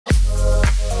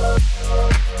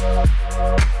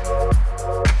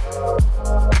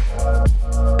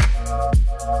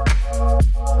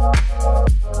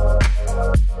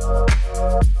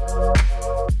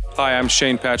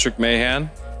Shane Patrick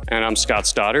Mahan. And I'm Scott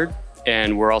Stoddard.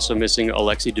 And we're also missing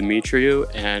Alexei Dmitriew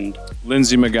and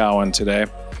Lindsay MacGowan today.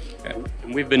 And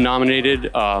we've been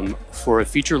nominated for a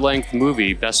feature-length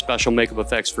movie, Best Special Makeup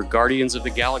Effects for Guardians of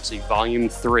the Galaxy Volume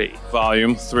 3.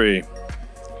 Volume 3.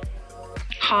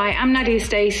 Hi, I'm Nadia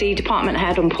Stacey, Department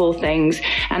Head on Poor Things,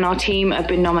 and our team have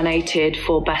been nominated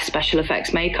for Best Special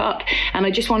Effects Makeup. And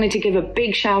I just wanted to give a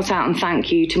big shout out and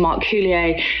thank you to Mark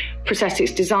Coulier,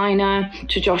 prosthetics designer,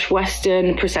 to Josh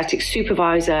Weston, prosthetics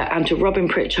supervisor, and to Robin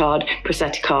Pritchard,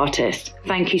 prosthetic artist.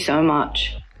 Thank you so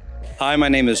much. Hi, my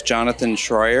name is Jonathan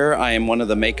Shroyer. I am one of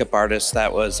the makeup artists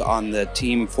that was on the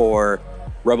team for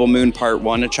Rebel Moon Part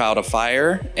 1, A Child of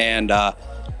Fire, and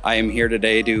I am here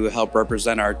today to help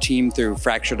represent our team through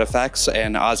Fractured Effects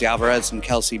and Ozzy Alvarez and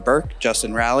Kelsey Berk, just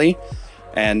in Raleigh.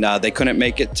 And they couldn't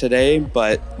make it today,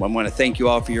 but I want to thank you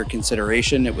all for your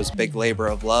consideration. It was a big labor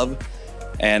of love,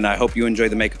 and I hope you enjoy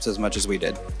the makeups as much as we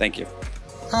did. Thank you.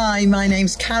 Hi, my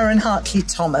name's Karen Hartley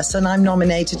Thomas, and I'm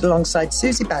nominated alongside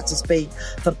Suzi Battersby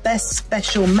for Best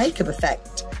Special Makeup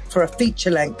Effect for a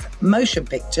feature-length motion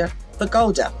picture for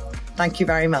Golda. Thank you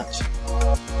very much.